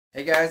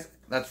Hey guys,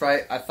 that's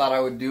right. I thought I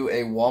would do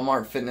a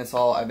Walmart fitness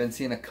haul. I've been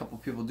seeing a couple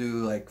people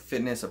do like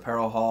fitness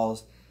apparel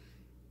hauls,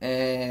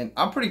 and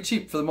I'm pretty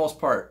cheap for the most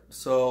part.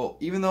 So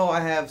even though I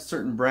have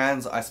certain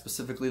brands I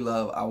specifically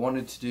love, I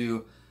wanted to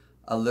do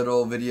a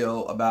little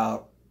video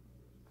about,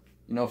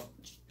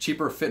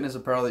 cheaper fitness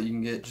apparel that you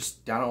can get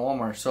just down at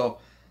Walmart. So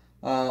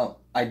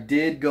I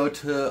did go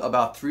to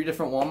about 3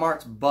 different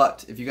Walmarts,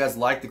 but if you guys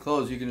like the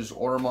clothes, you can just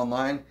order them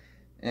online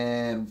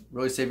and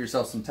really save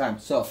yourself some time.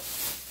 So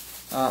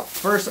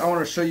first I want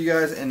to show you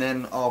guys, and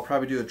then I'll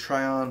probably do a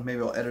try on. Maybe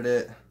I'll edit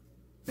it.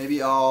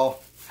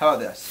 How about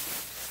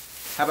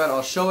this? How about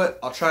I'll show it,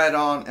 I'll try it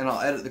on, and I'll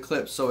edit the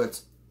clip so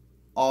it's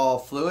all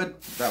fluid.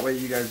 That way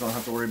you guys don't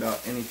have to worry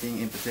about anything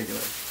in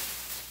particular.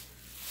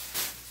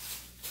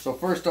 So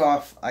first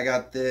off, I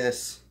got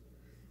this.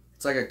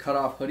 It's like a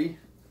cutoff hoodie.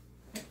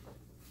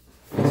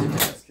 You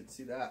guys can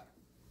see that.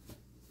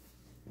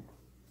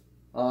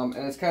 And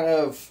it's kind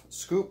of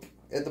scoop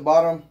at the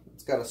bottom.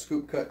 It's got a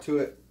scoop cut to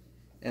it.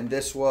 And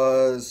this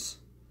was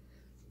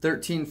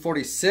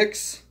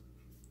 $13.46.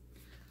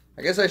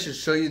 I guess I should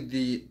show you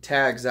the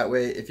tags, that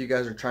way if you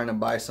guys are trying to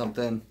buy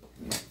something,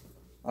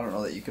 I don't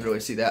know that you can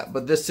really see that,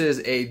 but this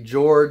is a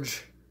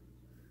George,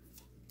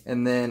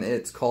 and then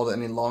it's called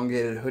an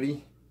elongated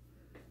hoodie.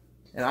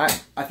 And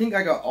I think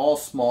I got all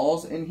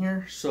smalls in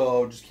here,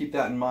 so just keep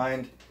that in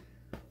mind.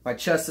 My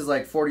chest is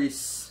like 40.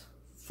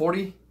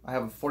 I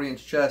have a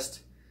 40-inch chest,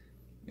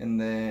 and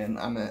then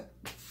I'm at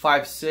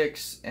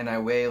 5'6", and I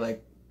weigh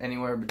like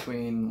anywhere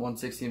between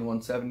 160 and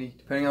 170,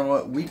 depending on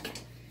what week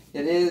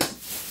it is.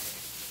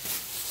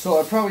 So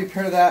I'd probably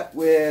pair that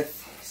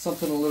with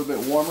something a little bit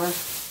warmer.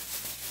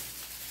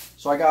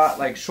 So I got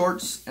like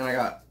shorts and I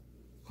got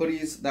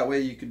hoodies. That way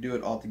you could do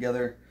it all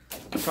together.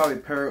 I'd probably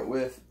pair it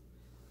with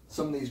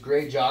some of these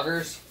gray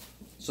joggers.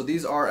 So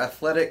these are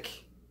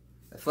Athletic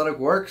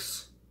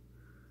Works.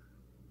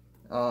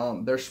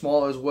 They're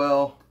small as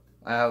well.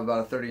 I have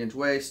about a 30-inch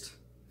waist,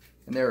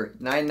 and they're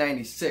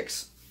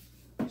 $9.96.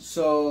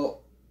 So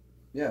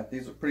yeah,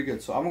 these are pretty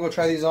good. So I'm gonna go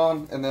try these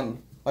on, and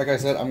then, like I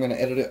said, I'm gonna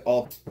edit it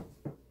all.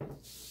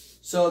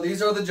 So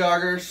these are the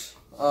joggers.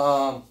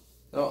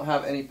 They don't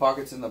have any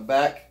pockets in the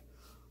back.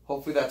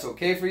 Hopefully that's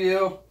okay for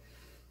you.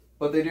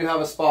 But they do have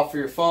a spot for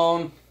your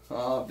phone.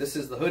 This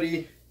is the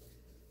hoodie.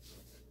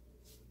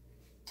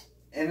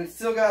 And it's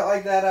still got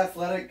like that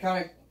athletic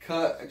kind of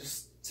cut. It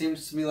just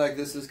seems to me like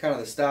this is kind of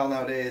the style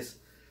nowadays.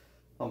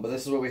 But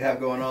this is what we have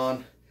going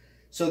on.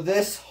 So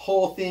this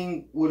whole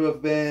thing would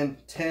have been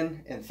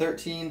 $10 and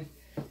 $13.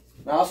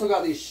 And I also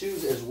got these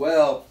shoes as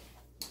well.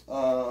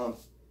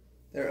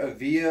 They're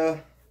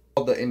Avia,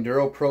 called the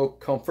Enduro Pro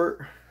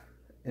Comfort.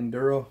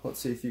 Enduro, let's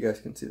see if you guys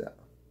can see that.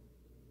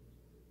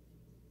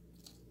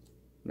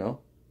 No,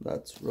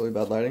 that's really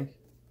bad lighting.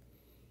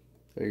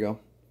 There you go.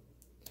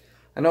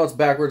 I know it's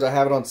backwards. I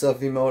have it on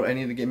selfie mode. I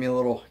need to get me a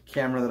little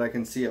camera that I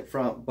can see up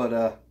front,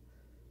 but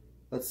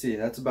let's see,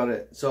 that's about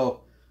it.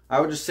 So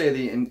I would just say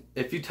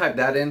if you type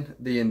that in,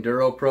 the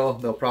Enduro Pro,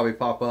 they'll probably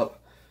pop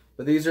up.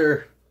 But these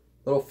are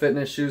little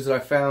fitness shoes that I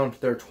found.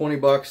 They're 20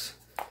 bucks.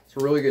 It's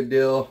a really good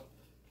deal.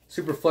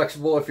 Super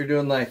flexible if you're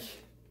doing like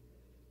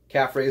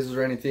calf raises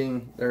or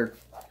anything. They're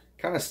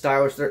kind of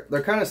stylish.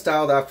 They're kind of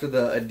styled after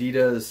the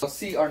Adidas. Let's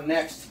see our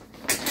next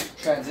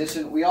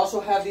transition. We also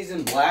have these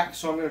in black,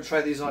 so I'm going to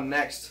try these on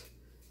next.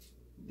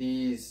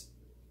 These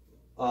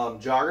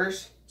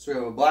joggers. So we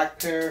have a black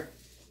pair,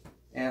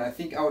 and I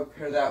think I would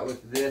pair that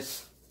with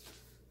this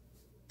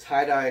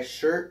tie-dye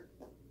shirt.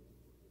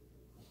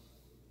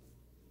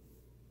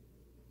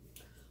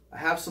 I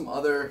have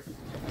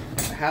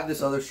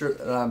this other shirt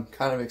that I'm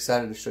kind of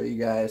excited to show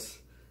you guys.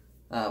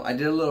 I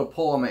did a little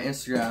poll on my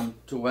Instagram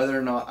to whether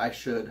or not I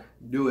should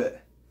do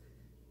it,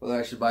 whether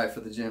I should buy it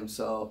for the gym.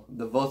 So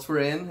the votes were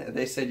in, and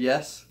they said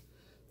yes.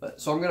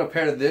 So I'm gonna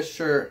pair this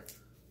shirt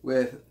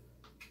with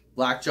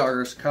black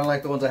joggers, kind of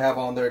like the ones I have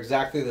on. They're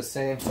exactly the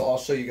same, so I'll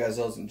show you guys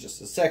those in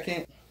just a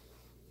second.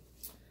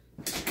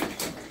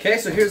 Okay,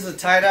 so here's the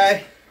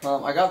tie-dye.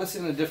 I got this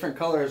in a different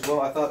color as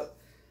well.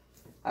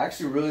 I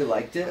actually really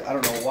liked it. I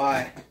don't know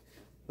why,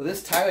 but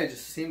this tie-dye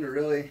just seemed to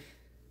really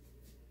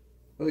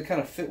kind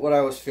of fit what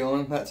I was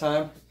feeling that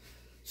time.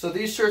 So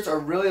these shirts are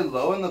really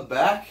low in the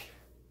back.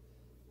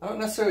 I don't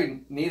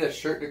necessarily need a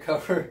shirt to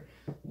cover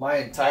my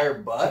entire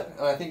butt,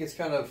 and I think it's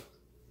kind of,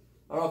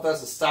 I don't know if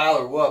that's a style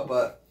or what,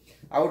 but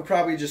I would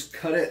probably just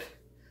cut it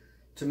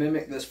to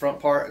mimic this front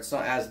part. It's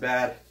not as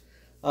bad.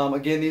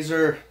 Again, these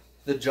are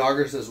the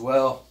joggers as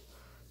well.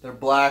 They're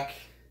black.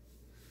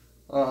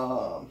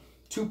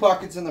 2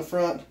 pockets in the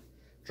front,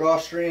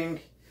 drawstring.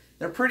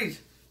 They're pretty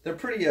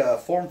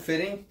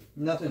form-fitting,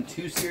 nothing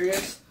too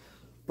serious.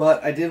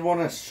 But I did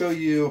want to show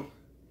you.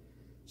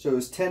 So it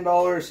was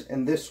 $10,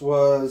 and this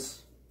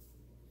was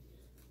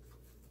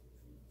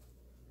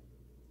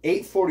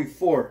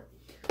 $8.44.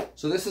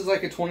 So this is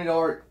like a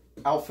 $20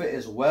 outfit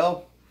as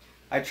well.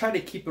 I tried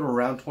to keep it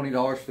around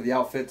 $20 for the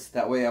outfits.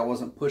 That way I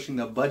wasn't pushing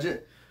the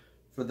budget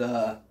for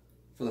the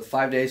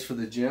 5 days for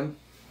the gym.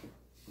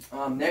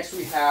 Next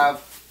we have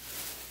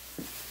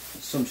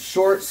some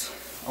shorts.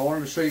 I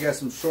wanted to show you guys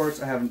some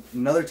shorts. I have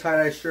another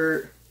tie-dye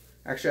shirt.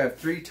 Actually, I have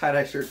 3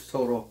 tie-dye shirts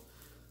total.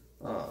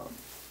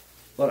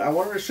 But I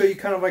wanted to show you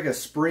kind of like a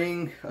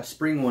spring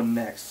one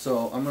next.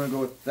 So I'm gonna go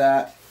with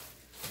that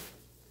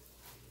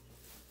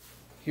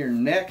here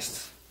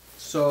next.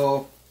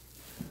 So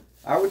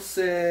I would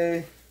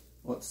say,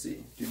 let's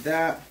see, do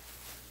that,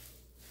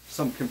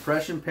 some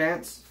compression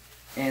pants,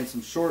 and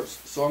some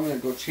shorts. So I'm gonna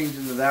go change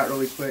into that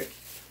really quick.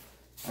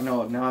 I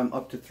know now I'm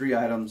up to 3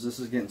 items. This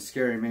is getting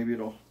scary. Maybe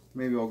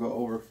I'll go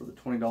over for the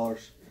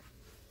 $20.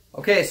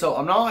 Okay, so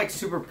I'm not like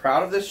super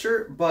proud of this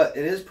shirt, but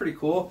it is pretty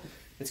cool.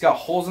 It's got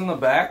holes in the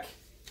back.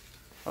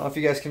 I don't know if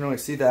you guys can really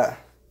see that.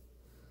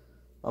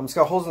 It's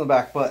got holes in the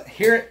back, but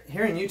here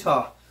in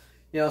Utah,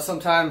 you know,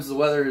 sometimes the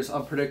weather is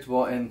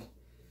unpredictable in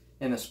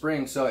the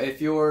spring. So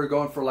if you're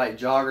going for a light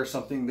jog or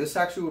something, this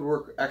actually would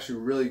work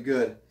really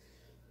good.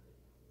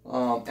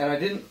 And I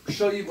didn't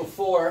show you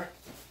before,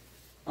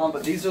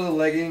 but these are the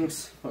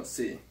leggings. Let's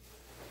see.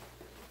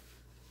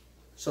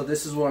 So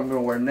this is what I'm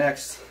going to wear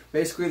next.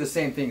 Basically the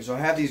same thing. So I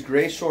have these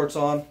gray shorts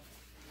on.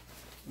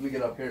 Let me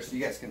get up here so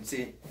you guys can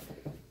see.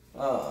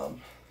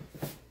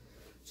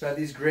 So I have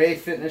these gray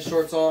fitness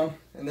shorts on,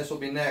 and this will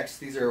be next.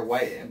 These are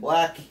white and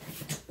black,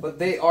 but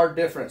they are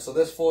different. So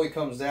this fully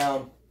comes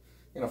down.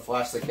 You know,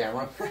 flash the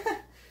camera.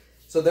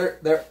 So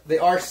they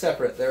are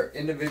separate. They're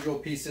individual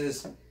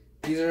pieces.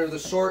 These are the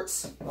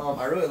shorts.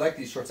 I really like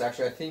these shorts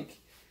actually. I think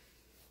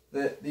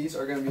that these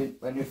are going to be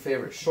my new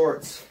favorite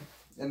shorts.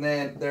 And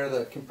then they're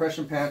the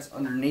compression pants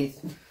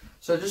underneath.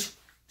 So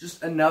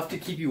just enough to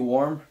keep you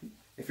warm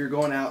if you're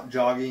going out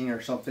jogging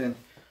or something,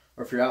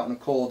 or if you're out in the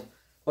cold.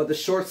 But the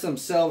shorts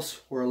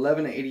themselves were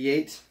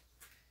 $11.88,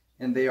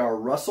 and they are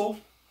Russell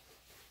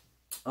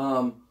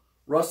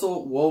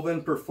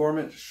woven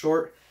performance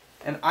short.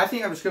 And I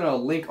think I'm just going to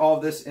link all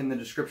of this in the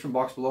description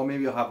box below.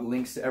 Maybe I'll have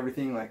links to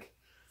everything, like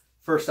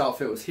first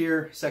outfit was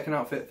here, second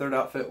outfit, third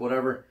outfit,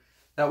 whatever.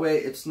 That way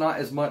it's not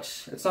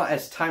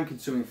as time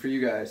consuming for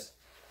you guys.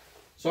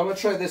 So I'm going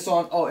to try this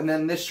on. Oh, and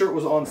then this shirt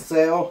was on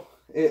sale.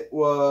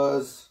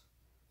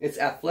 It's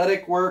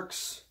Athletic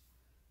Works,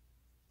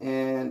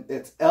 and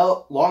it's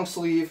long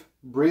sleeve,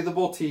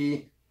 breathable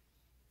tee,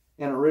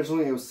 and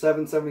originally it was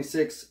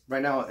 $7.76.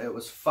 Right now it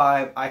was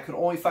 $5. I could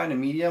only find a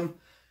medium,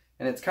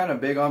 and it's kind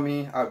of big on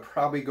me. I would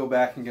probably go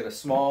back and get a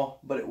small,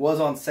 but it was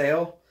on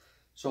sale.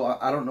 So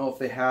I don't know if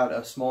they had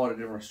a small at a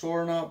different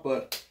store or not,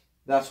 but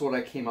that's what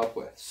I came up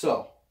with.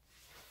 So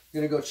I'm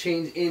going to go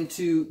change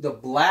into the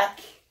black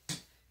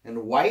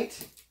and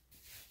white.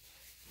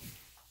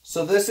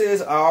 So this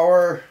is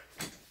our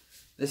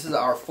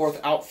 4th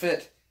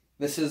outfit.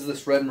 This is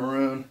this red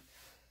maroon.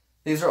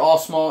 These are all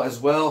small as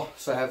well.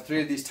 So I have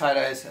 3 of these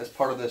tie-dyes as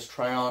part of this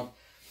try-on.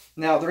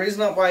 Now the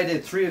reason why I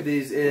did 3 of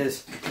these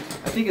is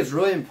I think it's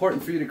really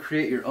important for you to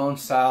create your own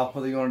style.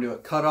 Whether you want to do a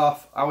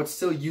cutoff, I would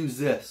still use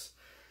this.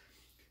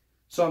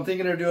 So I'm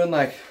thinking of doing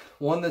like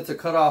one that's a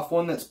cutoff,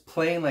 one that's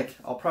plain. Like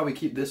I'll probably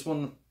keep this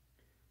one.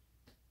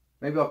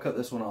 Maybe I'll cut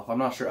this one off. I'm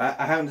not sure.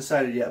 I haven't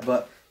decided yet,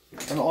 but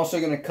I'm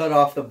also going to cut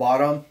off the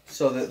bottom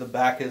so that the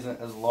back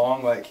isn't as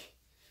long. Like,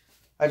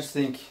 I just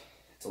think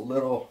it's a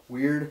little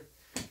weird.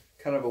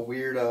 Kind of a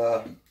weird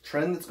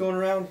trend that's going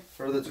around,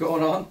 or that's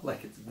going on.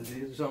 Like it's a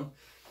disease or something.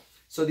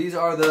 So these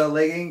are the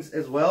leggings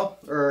as well.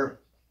 Or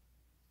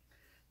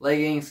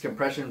leggings,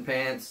 compression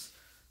pants,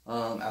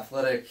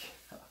 athletic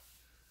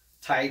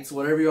tights,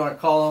 whatever you want to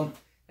call them.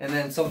 And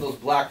then some of those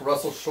black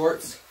Russell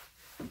shorts.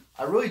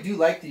 I really do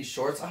like these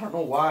shorts. I don't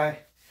know why.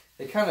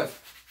 They kind of,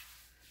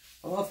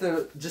 I don't know if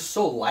they're just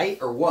so light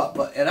or what,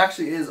 but it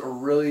actually is a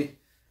really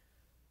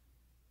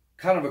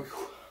kind of a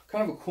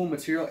cool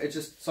material. It's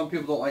just some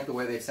people don't like the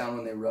way they sound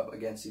when they rub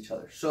against each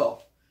other.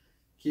 So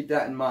keep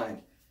that in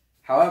mind.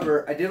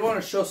 However, I did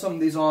want to show some of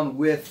these on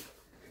with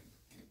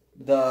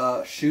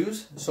the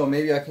shoes. So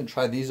maybe I can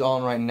try these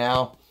on right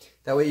now.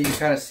 That way you can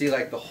kind of see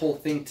like the whole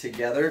thing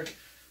together.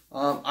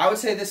 I would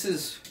say this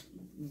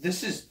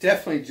is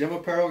definitely gym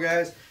apparel,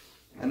 guys.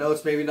 I know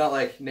it's maybe not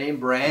like name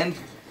brand,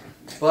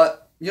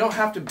 but you don't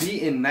have to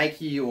be in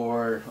Nike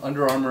or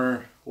Under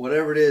Armour,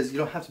 whatever it is. You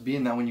don't have to be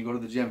in that when you go to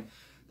the gym.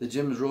 The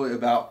gym is really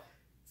about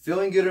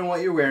feeling good in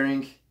what you're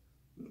wearing.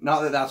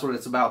 Not that that's what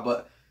it's about,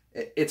 but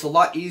it's a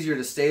lot easier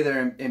to stay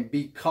there and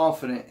be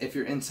confident if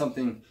you're in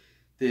something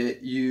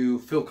that you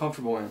feel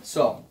comfortable in.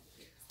 So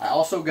I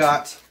also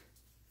got,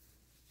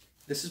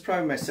 this is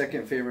probably my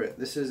second favorite.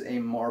 This is a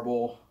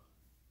marble,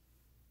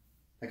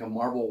 like a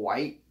marble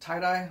white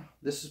tie-dye.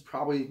 This is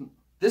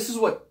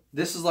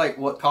like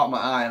what caught my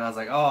eye, and I was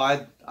like,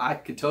 oh, I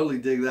could totally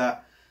dig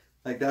that.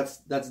 Like that's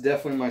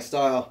definitely my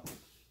style.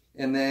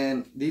 And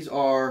then these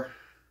are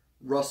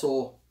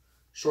Russell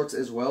shorts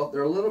as well.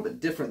 They're a little bit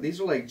different.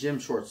 These are like gym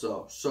shorts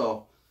though.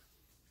 So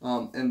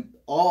and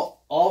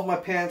all of my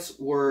pants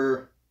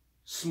were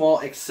small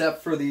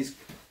except for these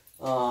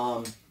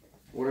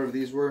whatever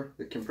these were,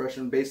 the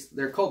compression base.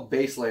 They're called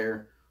base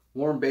layer,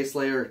 warm base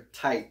layer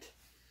tight.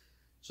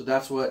 So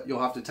that's what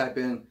you'll have to type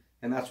in,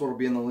 and that's what will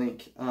be in the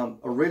link.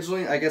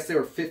 Originally, I guess they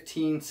were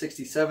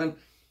 $15.67.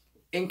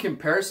 In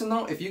comparison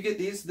though, if you get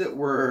these that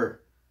were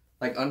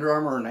like Under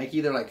Armour or Nike,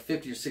 they're like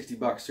 50 or 60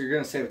 bucks. So you're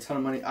going to save a ton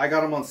of money. I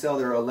got them on sale.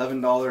 They're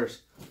 $11.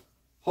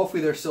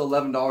 Hopefully they're still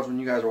 $11 when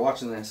you guys are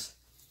watching this.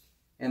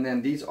 And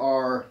then these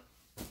are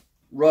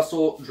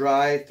Russell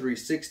Dry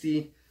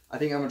 360. I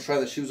think I'm going to try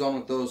the shoes on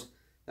with those.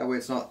 That way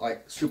it's not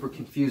like super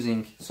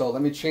confusing. So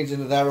let me change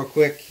into that real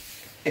quick.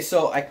 Okay,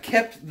 so I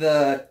kept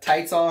the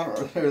tights on,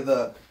 or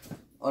the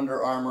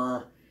Under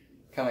Armour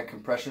kind of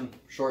compression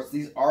shorts.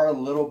 These are a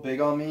little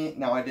big on me.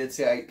 Now I did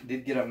say I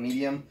did get a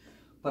medium,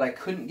 but I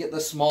couldn't get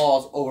the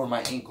smalls over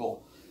my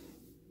ankle.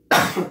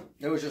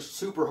 It was just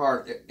super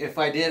hard. If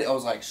I did, I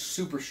was like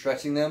super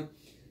stretching them.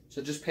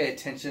 So just pay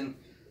attention.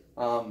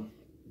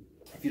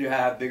 If you do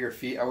have bigger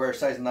feet, I wear a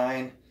size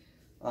 9.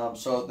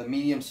 So the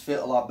mediums fit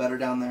a lot better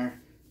down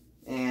there.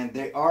 And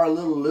they are a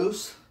little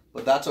loose,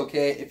 but that's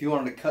okay. If you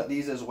wanted to cut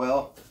these as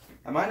well,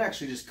 I might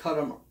actually just cut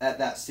them at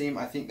that seam.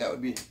 I think that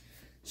would be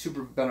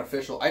super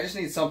beneficial. I just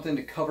need something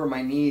to cover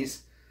my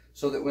knees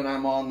so that when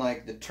I'm on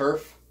like the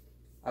turf,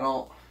 I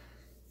don't,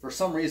 for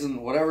some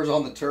reason, whatever's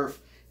on the turf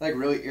like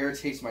really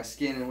irritates my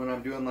skin, and when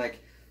I'm doing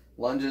like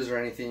lunges or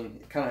anything,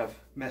 it kind of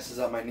messes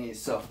up my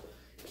knees. So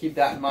keep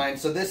that in mind.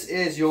 So this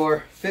is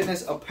your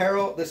fitness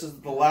apparel. This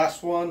is the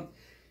last one,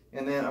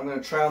 and then I'm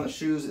going to try on the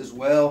shoes as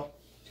well.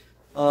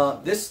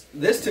 This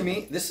to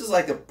me, this is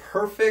like the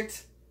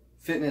perfect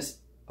fitness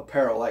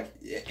apparel. Like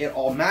it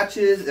all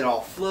matches, it all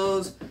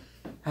flows,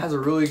 has a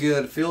really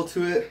good feel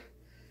to it.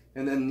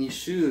 And then these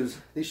shoes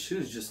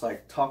just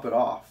like top it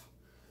off.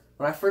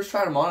 When I first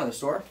tried them on in the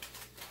store,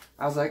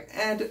 I was like,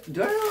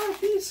 do I really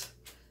like these?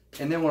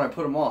 And then when I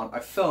put them on,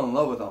 I fell in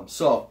love with them.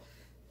 So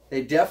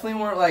they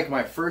definitely weren't like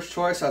my first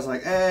choice. I was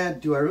like,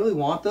 do I really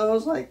want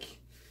those? Like,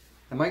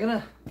 am I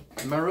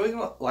really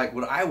gonna, like,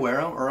 would I wear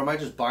them, or am I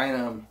just buying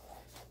them,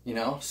 you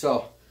know?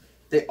 So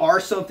they are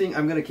something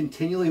I'm gonna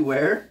continually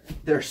wear.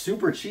 They're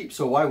super cheap,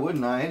 so why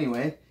wouldn't I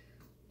anyway?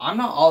 I'm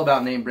not all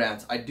about name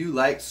brands. I do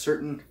like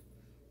certain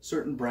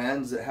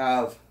brands that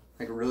have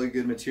like a really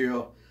good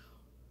material.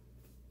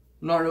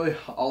 I'm not really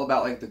all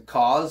about like the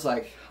cause.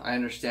 Like I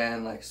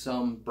understand like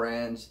some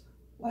brands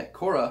like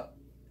Cora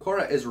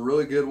is a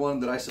really good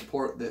one that I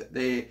support, that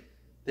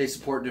they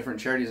support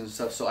different charities and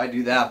stuff, so I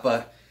do that,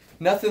 but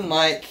nothing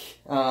like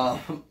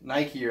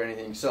Nike or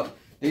anything. So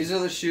these are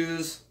the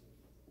shoes.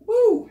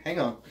 Woo! Hang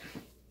on.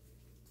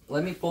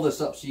 Let me pull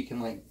this up so you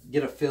can like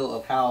get a feel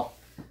of how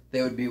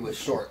they would be with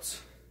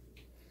shorts.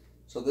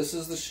 So this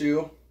is the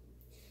shoe.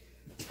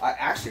 I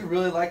actually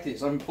really like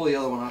these. Let me pull the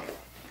other one up.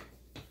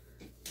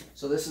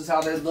 So this is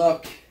how they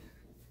look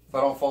if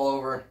I don't fall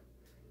over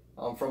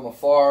from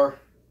afar.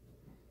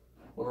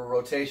 Little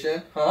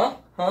rotation. Huh?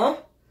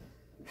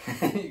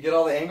 You get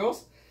all the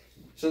angles?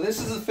 So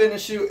this is a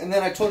fitness shoe. And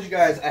then I told you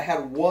guys I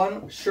had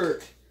one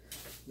shirt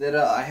that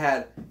I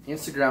had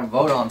Instagram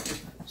vote on.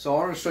 So I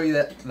want to show you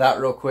that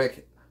real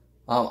quick.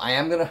 I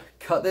am going to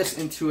cut this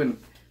into an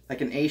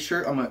A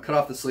shirt. I'm going to cut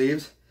off the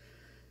sleeves.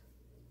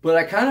 But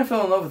I kind of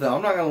fell in love with it.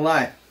 I'm not going to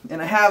lie.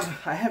 And I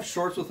have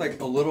shorts with like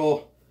a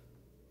little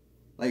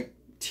like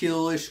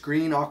tealish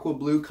green aqua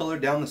blue color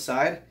down the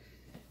side,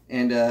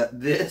 and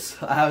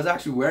this, I was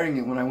actually wearing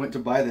it when I went to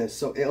buy this,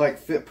 so it like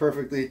fit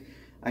perfectly.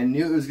 I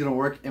knew it was gonna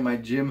work in my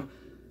gym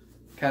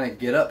kind of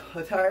get up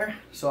attire,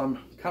 so I'm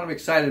kind of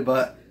excited.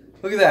 But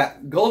look at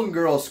that Golden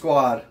Girls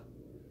squad,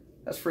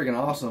 that's freaking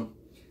awesome.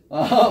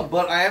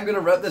 But I am gonna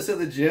rep this at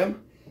the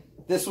gym.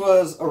 This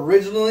was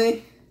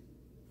originally,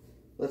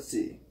 let's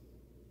see,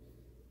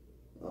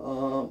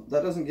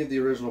 that doesn't give the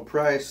original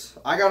price.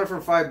 I got it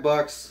for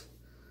 $5.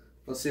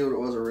 Let's see what it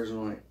was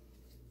originally.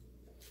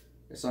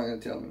 It's not going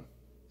to tell me.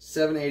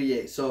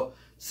 $7.88. So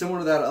similar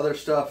to that other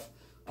stuff.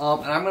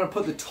 And I'm going to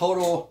put the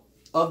total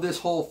of this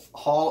whole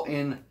haul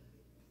in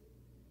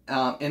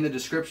the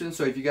description.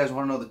 So if you guys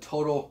want to know the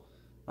total,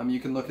 you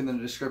can look in the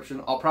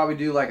description. I'll probably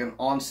do like an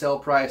on sale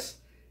price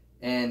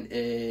and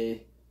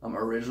a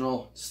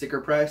original sticker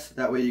price.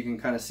 That way you can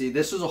kind of see.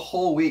 This is a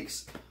whole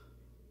week's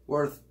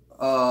worth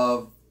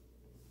of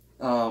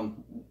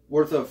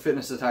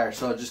fitness attire.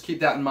 So just keep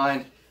that in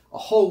mind. A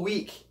whole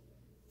week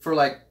for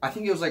like, I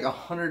think it was like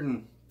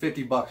 $150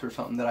 or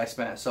something that I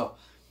spent. So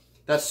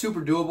that's super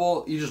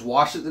doable. You just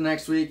wash it the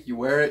next week, you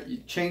wear it,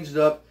 you change it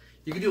up.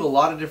 You can do a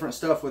lot of different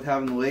stuff with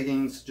having the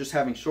leggings, just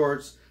having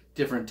shorts,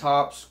 different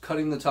tops,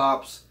 cutting the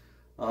tops.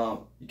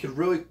 You could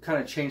really kind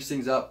of change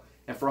things up.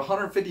 And for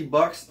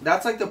 $150,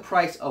 that's like the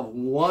price of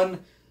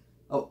one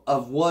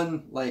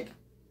like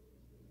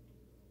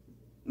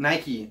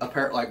Nike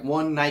apparel, like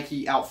one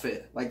Nike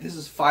outfit. Like this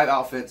is 5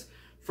 outfits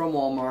from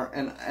Walmart,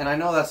 and I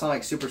know that's not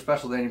like super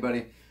special to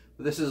anybody,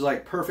 but this is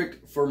like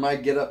perfect for my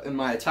get up and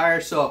my attire.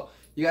 So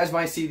you guys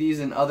might see these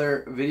in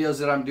other videos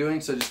that I'm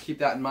doing, so just keep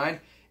that in mind,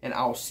 and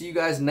I will see you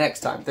guys next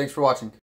time. Thanks for watching.